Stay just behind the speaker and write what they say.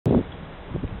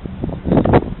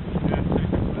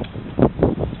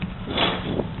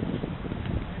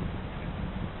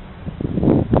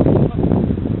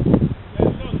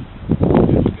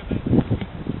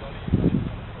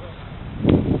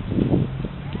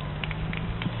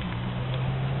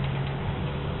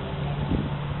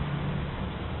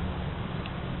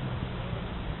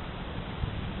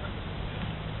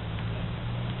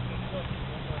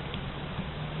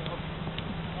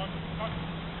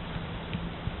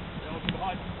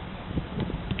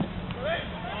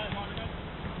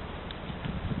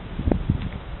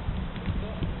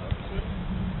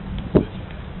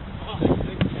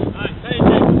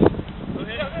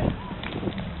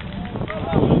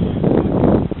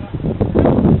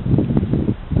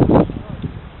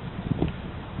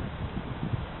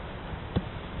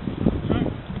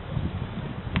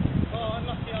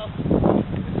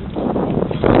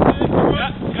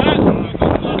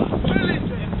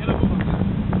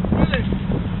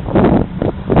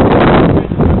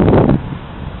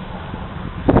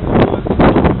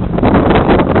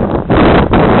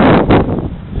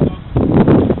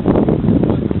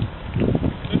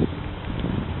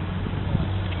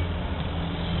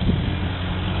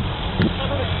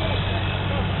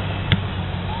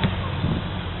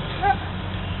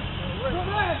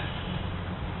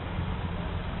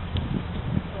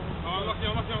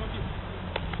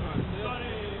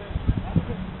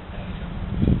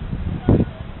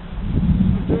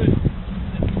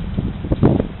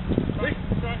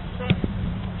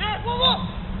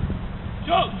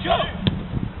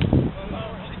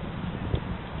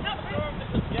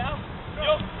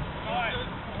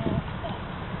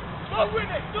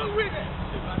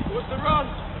What's the run?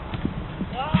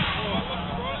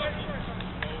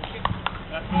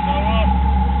 That's the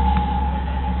run.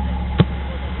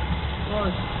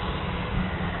 Nice.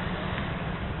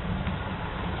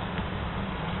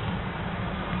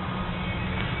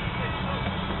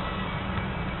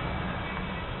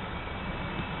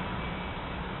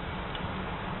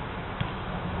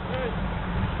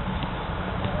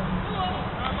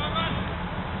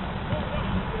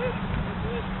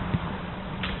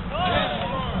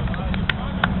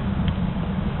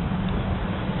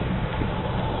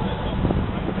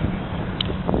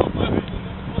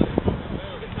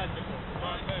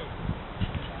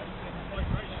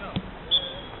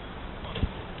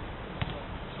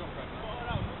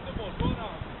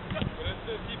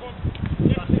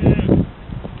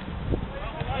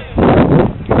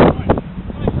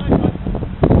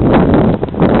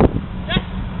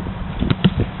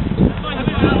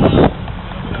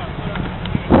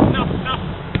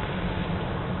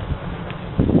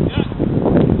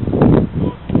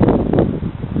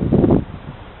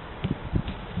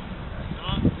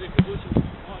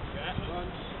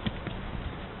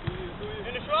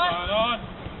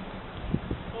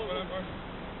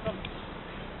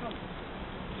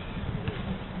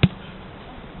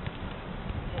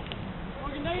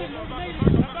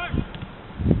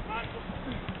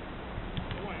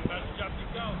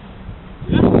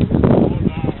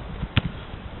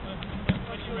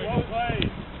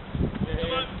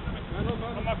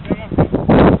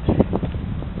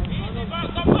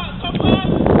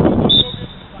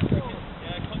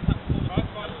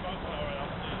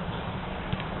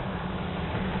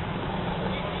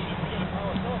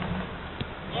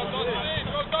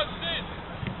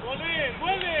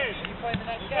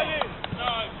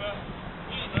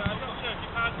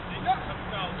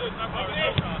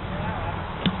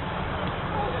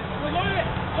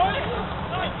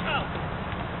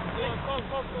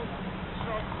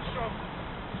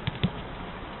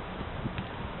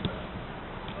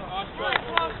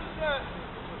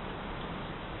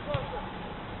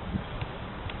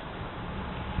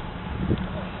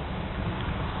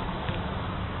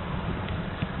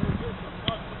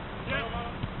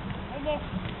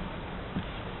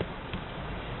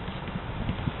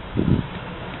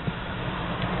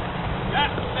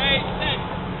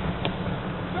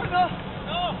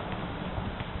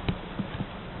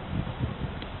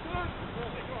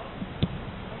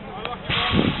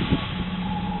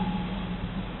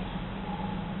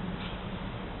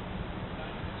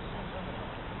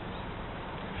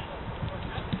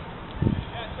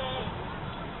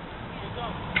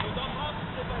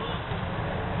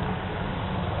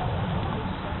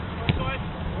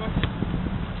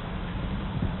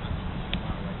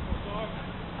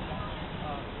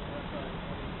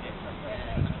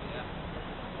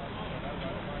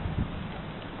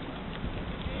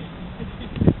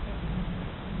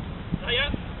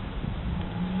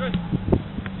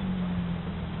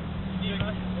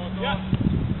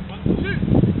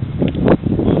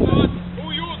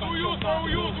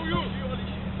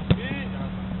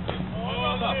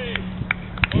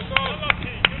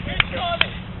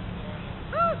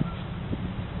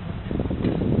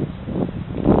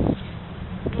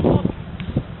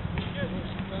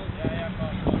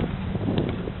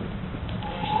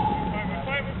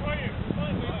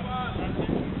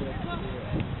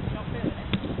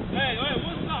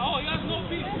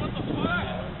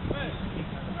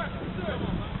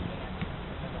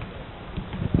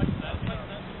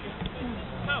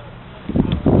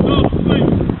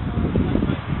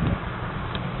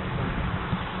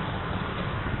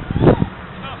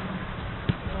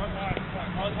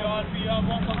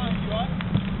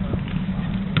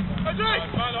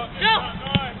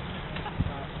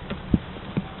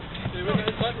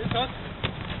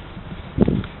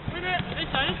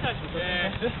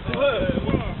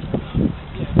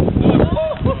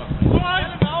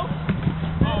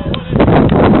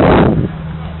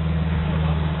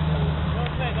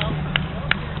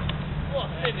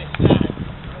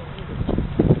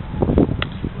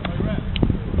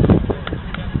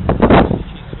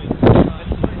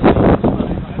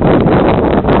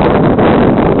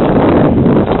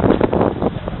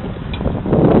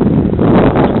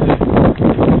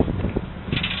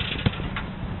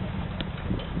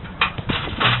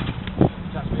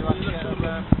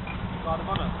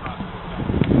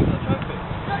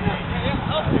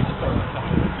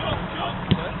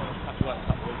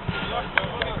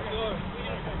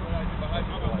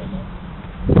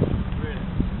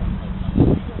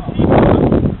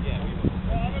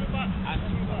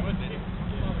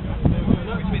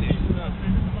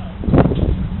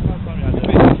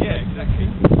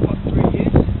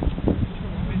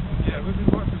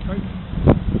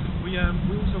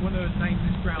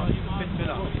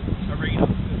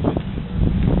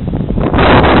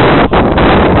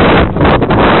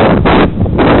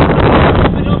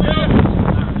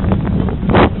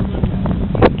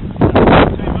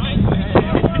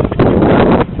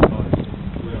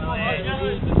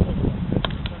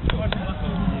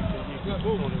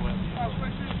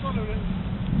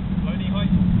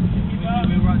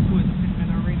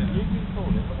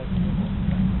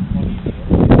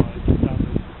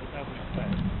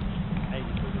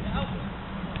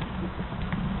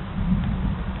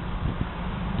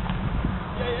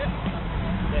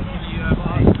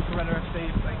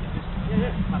 Hey,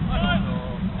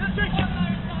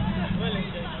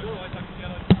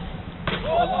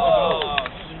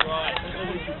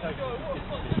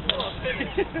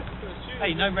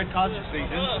 no red cards this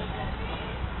season. No,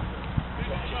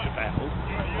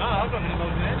 I've got no more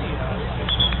than any.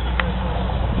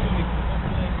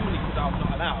 Surely because I'm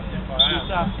not allowed. If I am.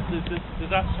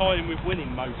 Does that tie in with winning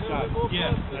most games?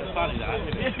 Yeah. It's funny that,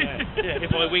 isn't it? Yeah.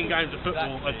 If I win games of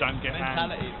football, I don't get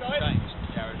hammed. Mentality has changed,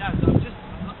 Jared. Yeah,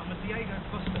 I'm a Diego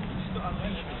Costa. You just got to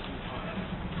unleash me.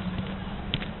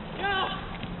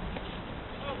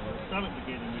 Something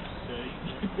beginning with C.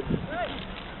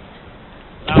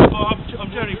 I'm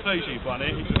generally pleased with you, Bunny.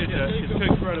 It's good to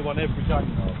Corella won every game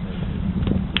last season.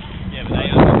 Yeah, but they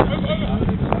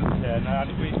Yeah, no, I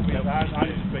only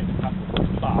just beat a couple,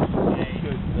 but it's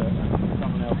good that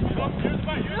someone else has won.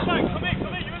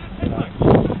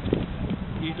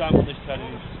 You don't want this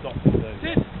turning into stop to do.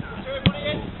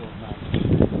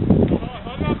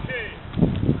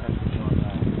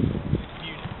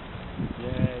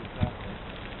 Yeah, exactly.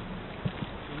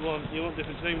 You want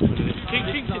different teams with it.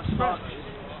 Keep it fresh.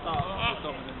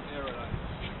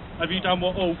 Have you done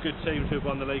what all good teams who have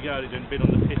won the league early do and been on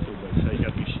the piss all week, so you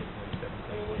have your shit on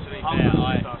 17? I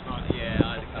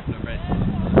had a couple of reds.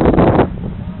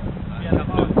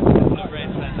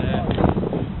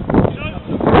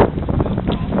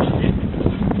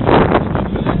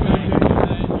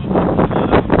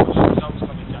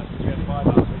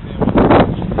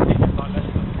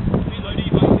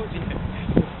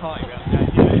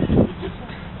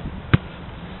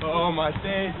 Oh my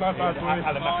days, my bad boy.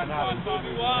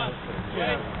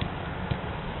 Yeah.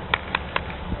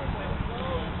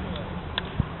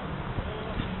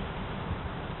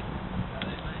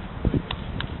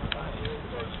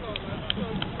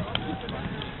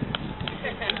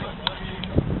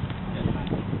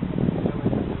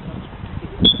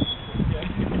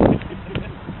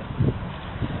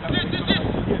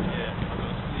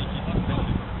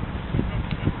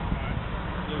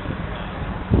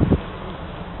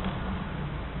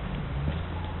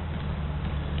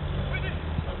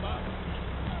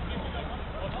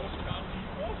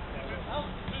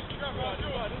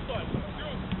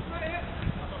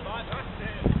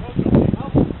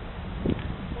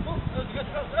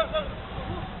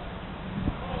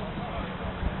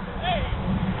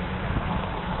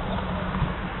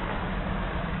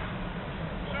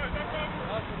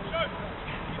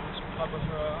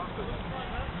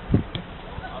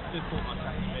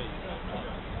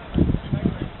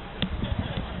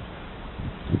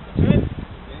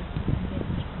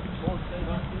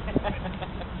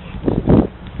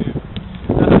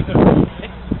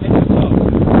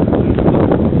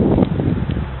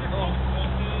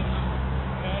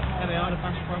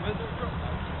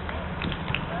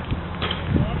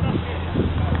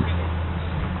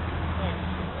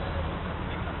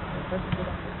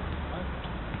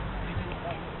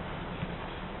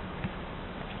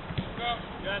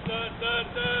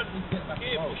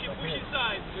 Push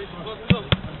inside.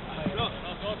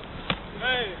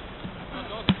 Hey.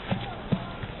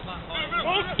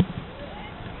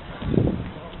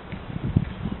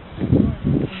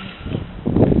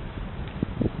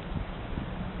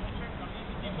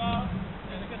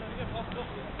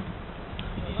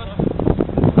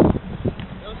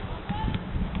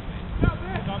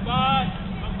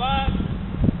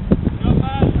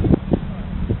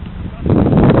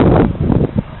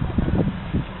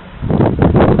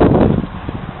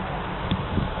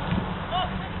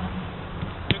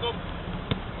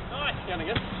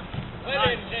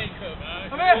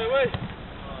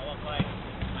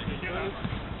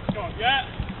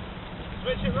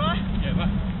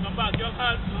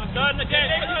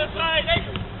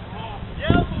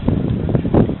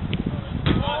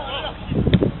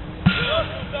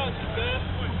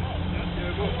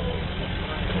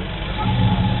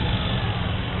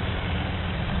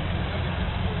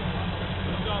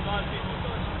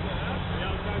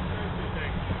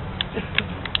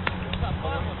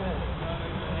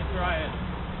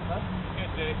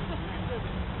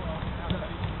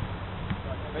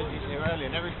 Reggie's here early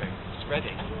and everything. It's ready.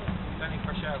 Don't need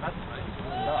fresh air of that, mate.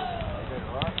 Yeah,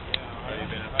 you've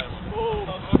been at home.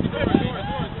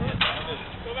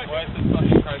 Where's the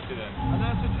fucking trophy then?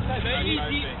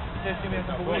 Easy. Just give me a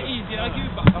couple weeks. Easy, I give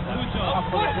you back. Good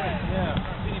job. Yeah.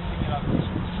 Finishing it up.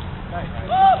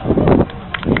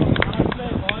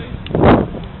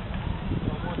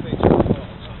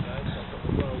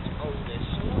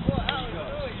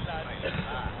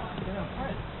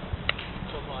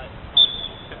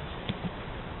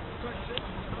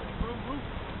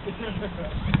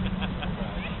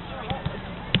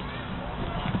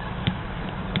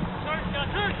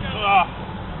 Ah.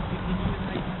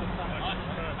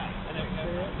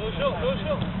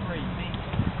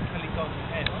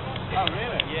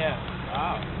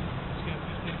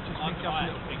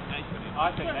 I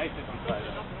think Nathan can play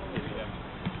that.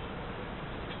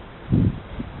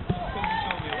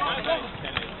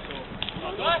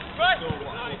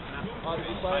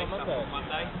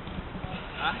 Monday.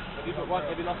 Huh? Have you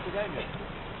lost the game yet?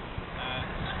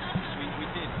 We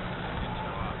did.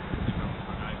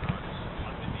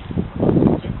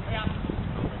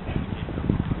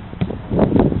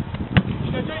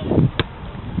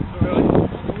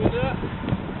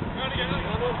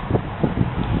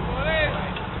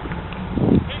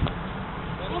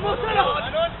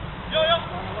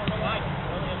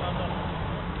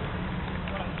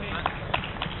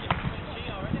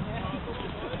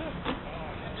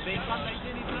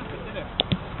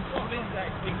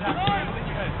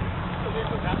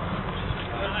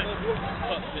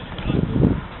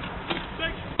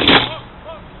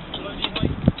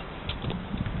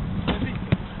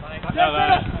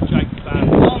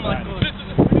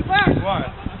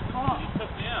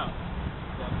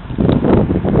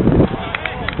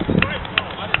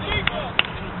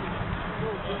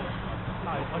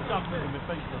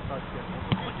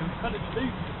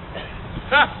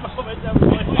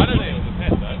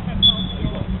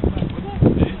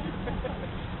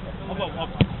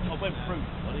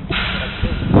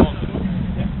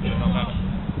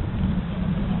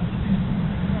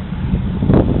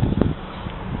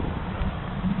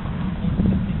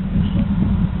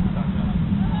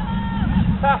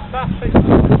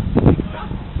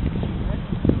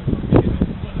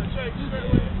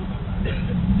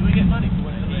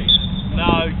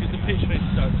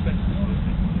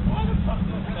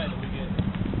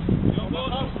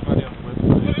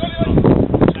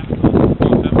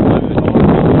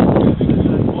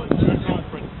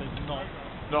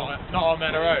 Not on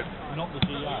Manor. Not the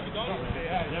DA.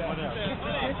 Everyone else.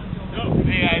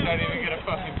 DA don't even get a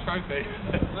fucking trophy.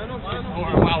 Or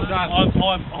a well done. I'm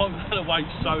going to wait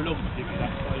so long to give you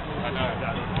that trophy. I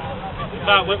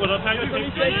know. But when I take the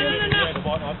picture,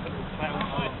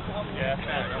 Yeah,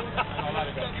 fair enough.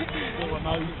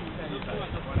 I'll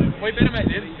We better make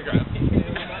the Instagram. Do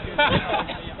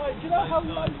you know how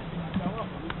low?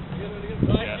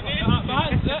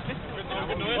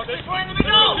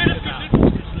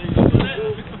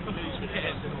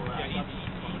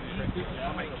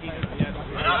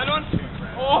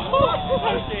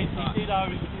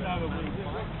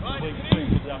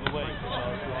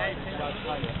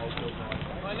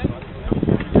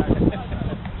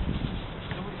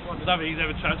 I don't think he's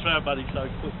ever transferred money so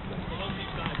quick.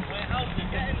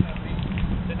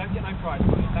 Don't get no prize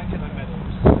money, don't get no medals.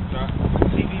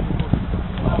 TV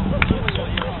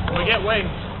We get wings.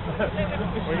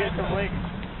 We get some wings.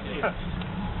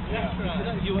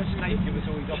 You and Snake give us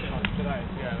all these options today.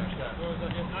 Yeah, that's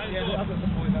right. Yeah, I've got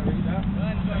some boys that read that.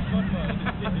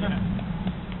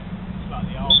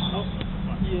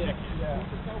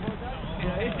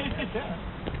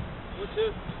 What's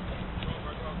it?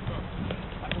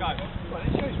 Go. Well,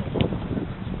 let's show you one.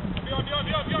 Beyond.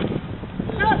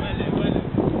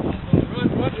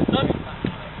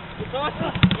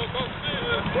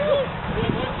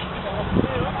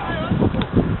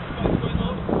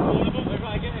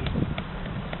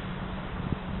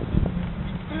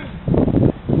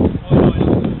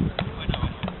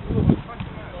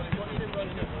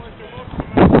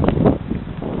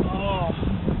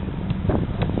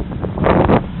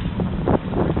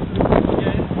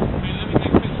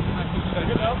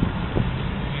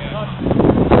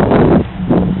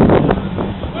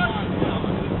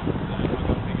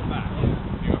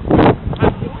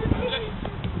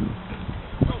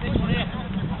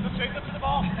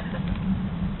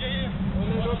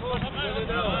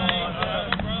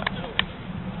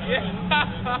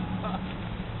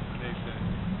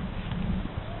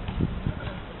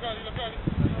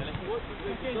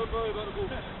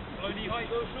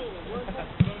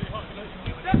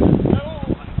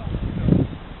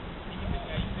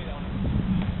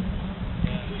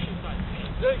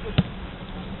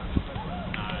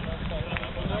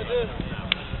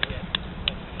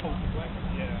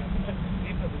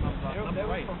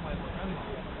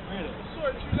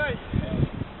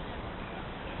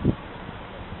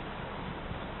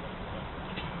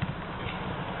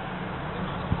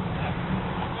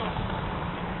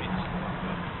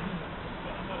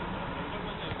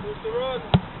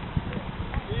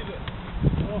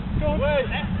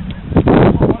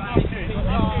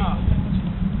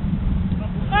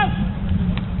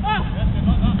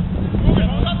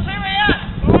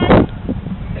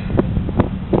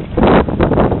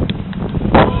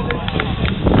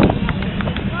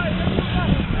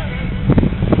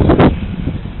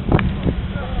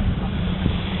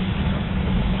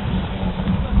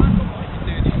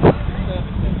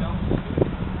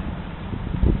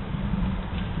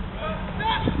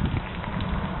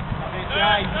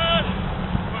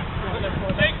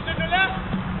 Six to the left.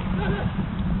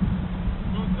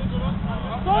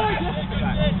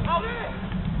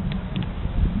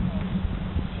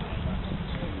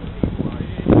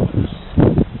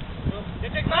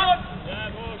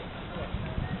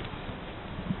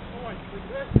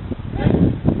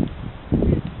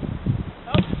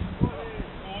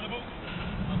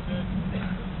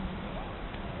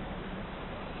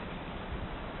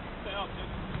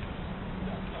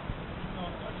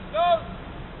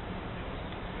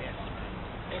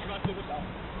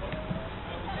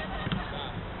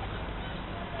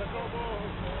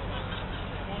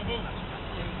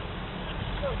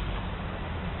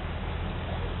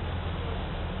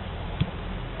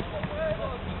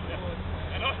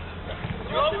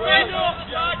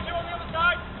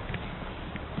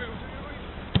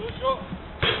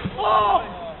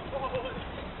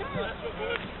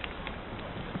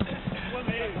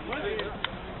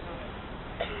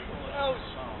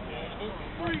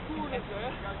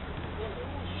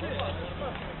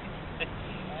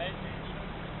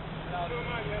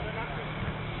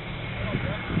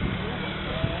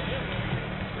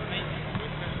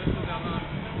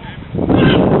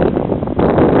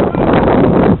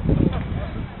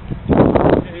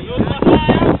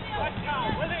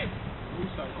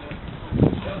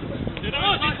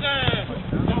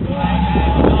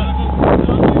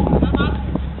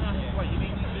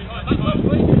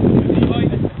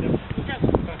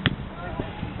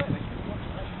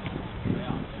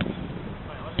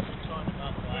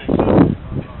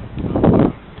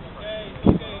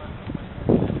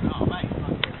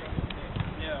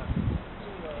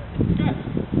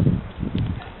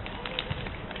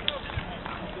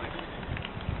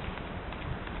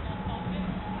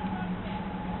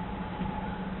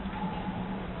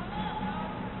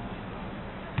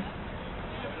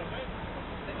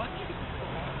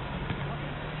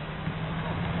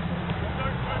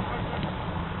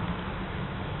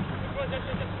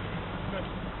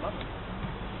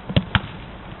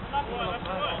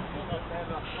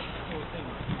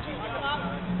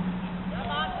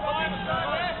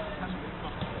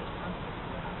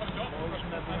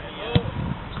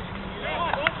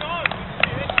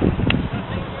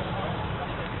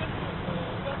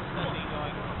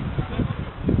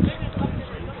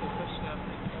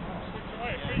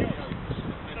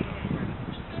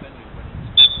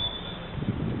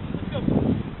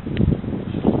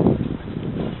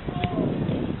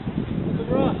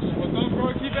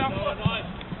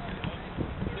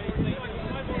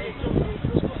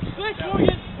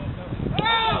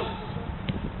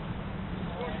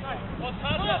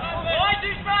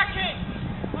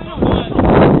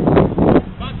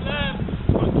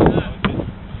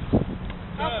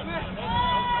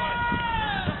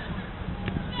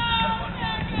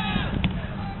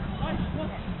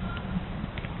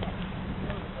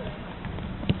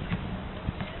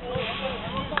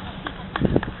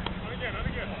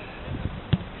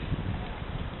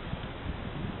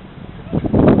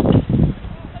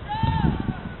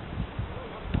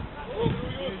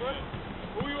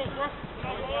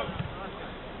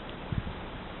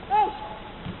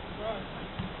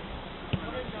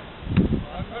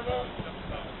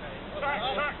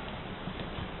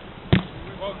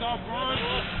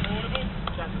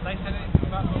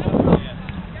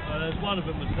 There's one of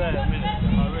them was there a minute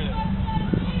ago, really.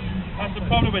 That's the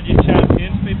problem with your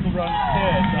champions, people run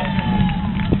scared, don't they?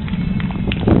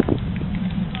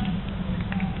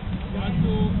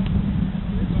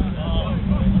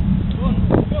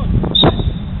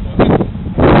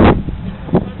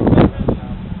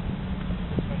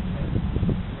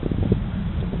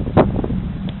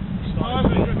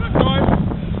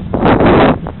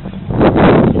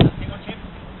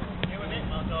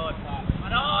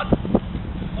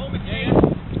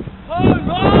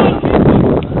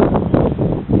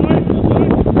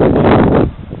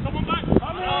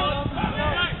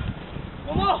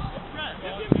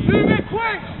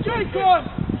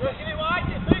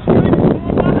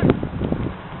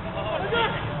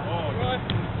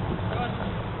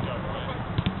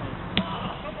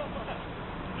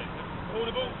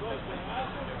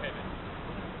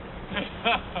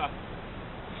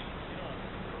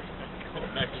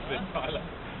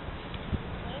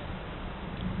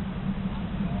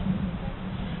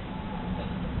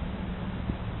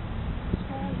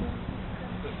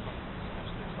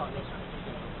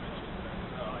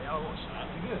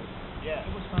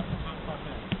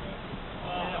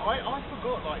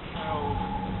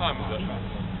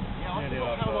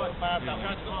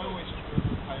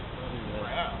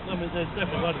 There's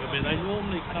definitely one of them. They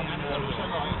normally come in.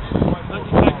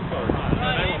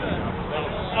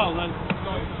 Oh, then.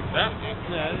 Yeah?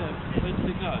 Yeah. Where did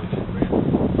it go? I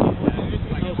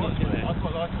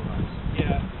quite like all those.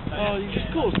 Yeah. Oh, you just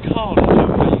cause carnage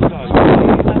everywhere you go.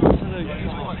 Absolute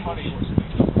It's quite funny carnage. watching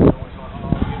these films. They're always like,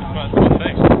 oh, you know. That's one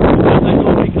thing. They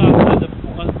normally go to the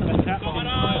captain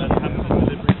and Amazon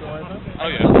delivery driver. Oh,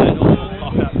 yeah. They normally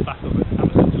park out the back of it,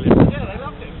 Amazon delivery. Yeah, they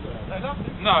loved him. They loved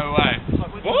him. No way. It's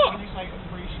like when What? you say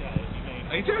appreciate it, you mean.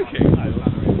 Are you joking?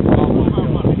 Oh my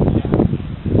god.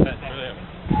 That's brilliant.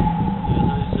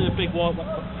 Yeah, so it's a big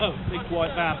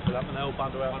white van for them, and they all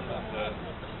bundle out.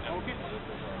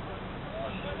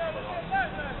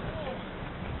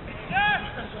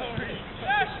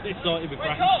 It's exciting with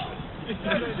brackets.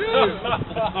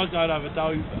 I'm going over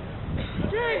Dover.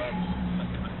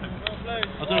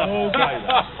 I don't know if I'll say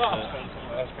that.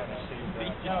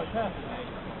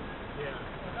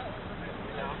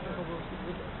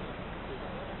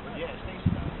 Yeah, it's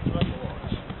decent. It's worth a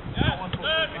watch.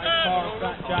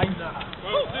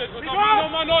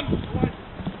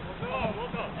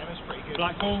 Emma's pretty good.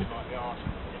 Blackpool. Like the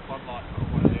Arsenal. Unlike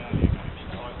one of the earlier games,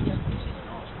 it's like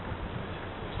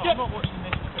I'm not watching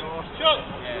this because Arsenal.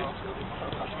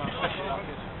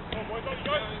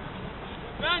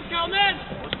 Man, come in!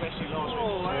 Especially last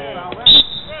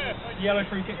week. Yellow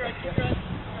free kick.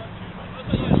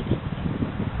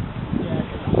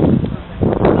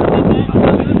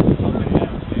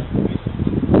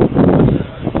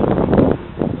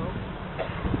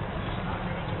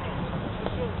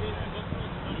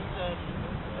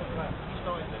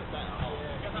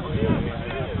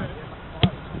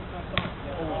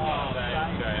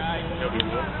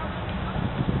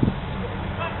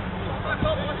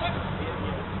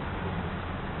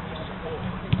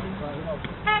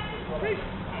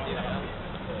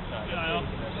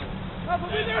 I'm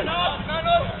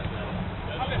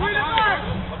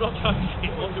not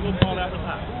joking. What's the one part out of the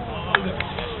pack?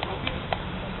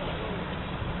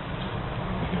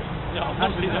 Yeah, I'm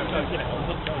actually not joking. I'm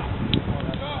not joking.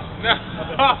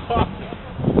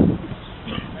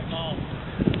 Come on!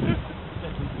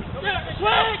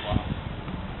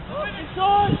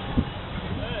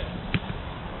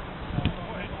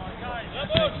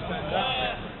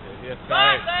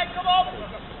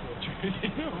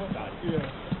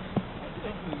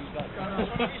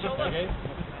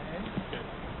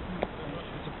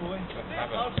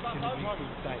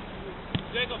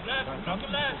 Jacob, left, come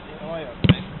left.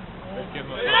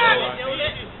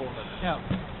 Yeah,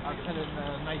 I'm telling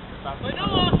Nathan about Wait, no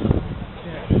more.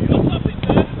 You're stopping,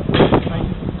 sir.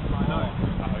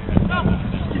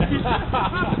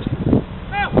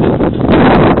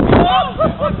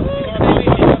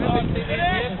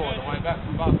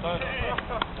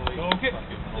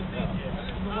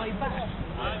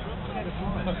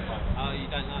 Oh, you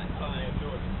don't like flying?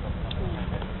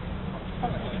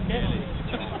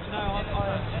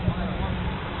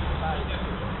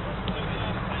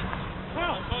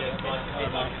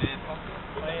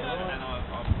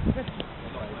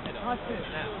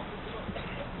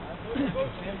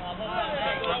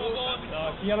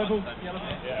 Yellow ball.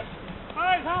 Yeah.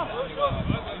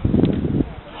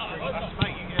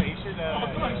 Mate, you should do a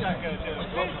podcast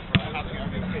for having a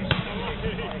good fish.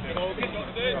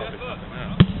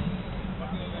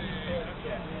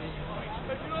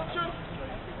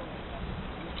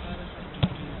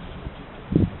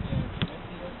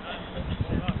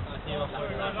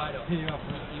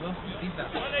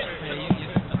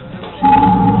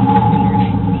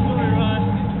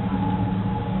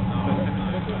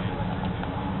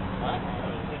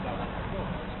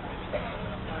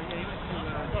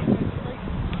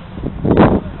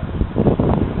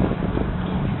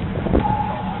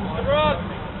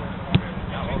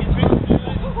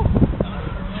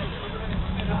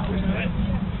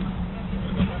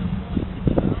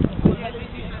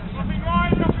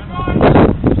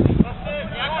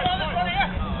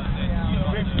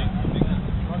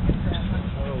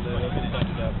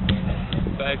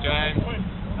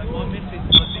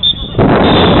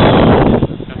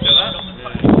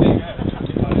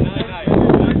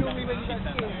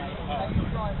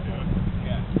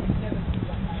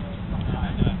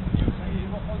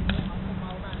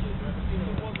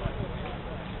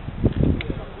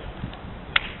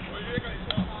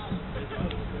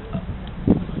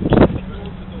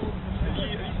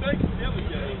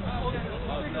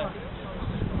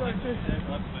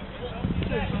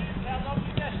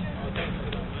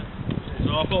 So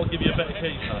I thought I'd give you a better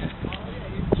key, son.